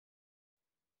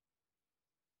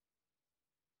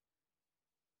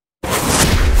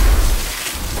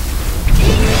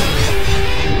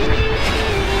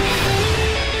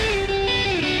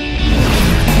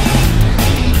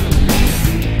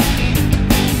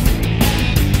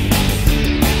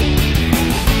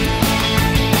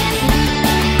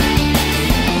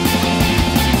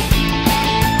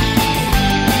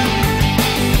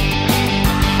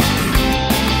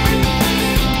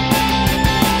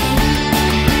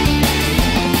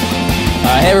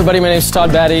Hey everybody, my name is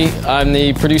Todd Batty. I'm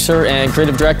the producer and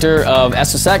creative director of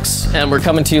SSX, and we're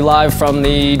coming to you live from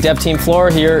the dev team floor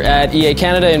here at EA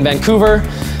Canada in Vancouver.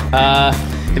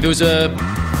 If it was a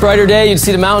brighter day, you'd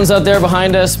see the mountains out there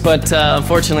behind us, but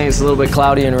unfortunately it's a little bit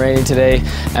cloudy and rainy today,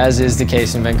 as is the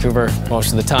case in Vancouver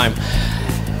most of the time.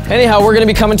 Anyhow, we're going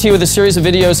to be coming to you with a series of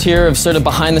videos here of sort of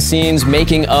behind the scenes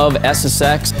making of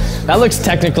SSX. That looks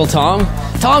technical, Tom.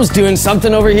 Tom's doing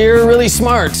something over here really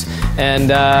smart. And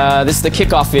this is the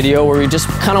kickoff video where we just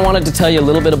kind of wanted to tell you a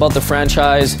little bit about the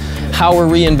franchise, how we're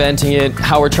reinventing it,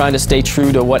 how we're trying to stay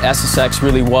true to what SSX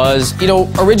really was. You know,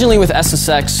 originally with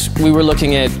SSX, we were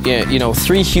looking at,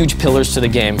 three huge pillars to the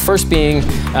game. First being,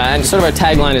 and sort of our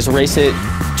tagline is race it,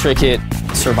 trick it,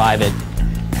 survive it.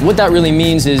 What that really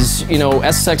means is,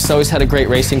 SSX has always had a great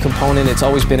racing component. It's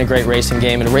always been a great racing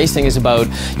game, and racing is about,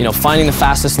 finding the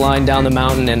fastest line down the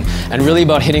mountain and really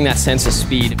about hitting that sense of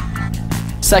speed.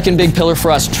 Second big pillar for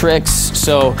us, tricks.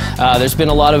 So there's been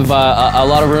a lot of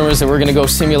rumors that we're going to go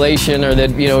simulation, or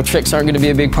that tricks aren't going to be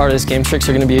a big part of this game. Tricks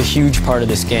are going to be a huge part of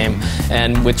this game.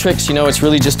 And with tricks, it's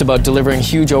really just about delivering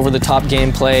huge over-the-top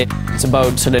gameplay. It's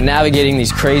about sort of navigating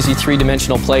these crazy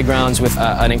three-dimensional playgrounds with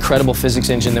an incredible physics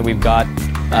engine that we've got.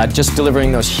 Just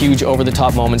delivering those huge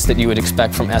over-the-top moments that you would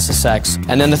expect from SSX.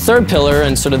 And then the third pillar,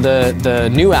 and sort of the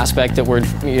new aspect that we're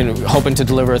hoping to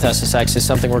deliver with SSX, is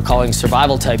something we're calling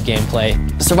survival-type gameplay.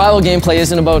 Survival gameplay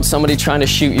isn't about somebody trying to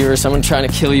shoot you or someone trying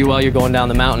to kill you while you're going down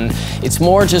the mountain. It's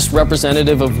more just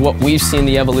representative of what we've seen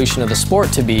the evolution of the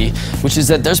sport to be, which is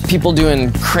that there's people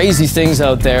doing crazy things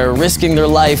out there, risking their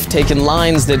life, taking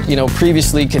lines that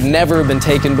previously could never have been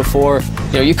taken before.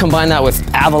 You combine that with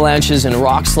avalanches and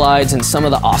rock slides and some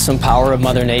of the awesome power of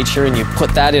Mother Nature, and you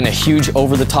put that in a huge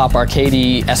over-the-top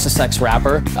arcadey SSX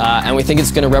wrapper, and we think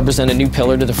it's going to represent a new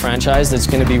pillar to the franchise that's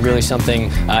going to be really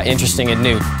something interesting and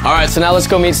new. All right, so now let's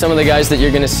go meet some of the guys that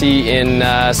you're going to see in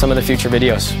some of the future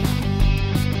videos.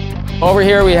 Over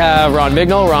here we have Ron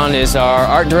Bignell. Ron is our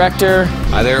art director.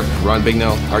 Hi there, Ron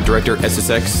Bignell, art director,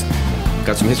 SSX.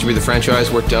 Got some history with the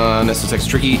franchise, worked on SSX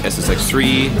Tricky, SSX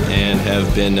 3, and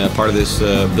have been part of this,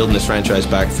 building this franchise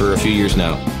back for a few years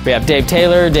now. We have Dave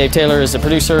Taylor. Dave Taylor is the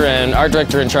producer and art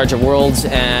director in charge of worlds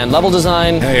and level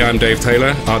design. Hey, I'm Dave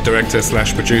Taylor, art director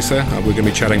 / producer. We're going to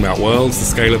be chatting about worlds, the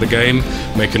scale of the game,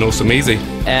 making awesome easy.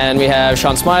 And we have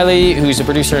Sean Smiley, who's a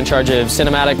producer in charge of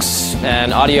cinematics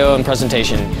and audio and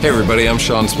presentation. Hey everybody, I'm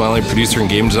Sean Smiley, producer and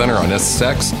game designer on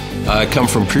SSX. I come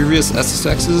from previous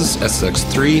SSXs,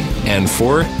 SSX 3 and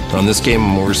 4. On this game,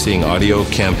 I'm overseeing audio,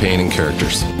 campaign, and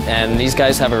characters. And these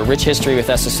guys have a rich history with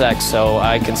SSX, so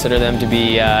I consider them to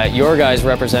be your guys'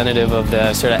 representative of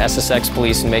the sort of SSX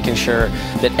police and making sure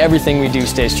that everything we do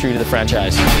stays true to the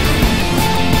franchise.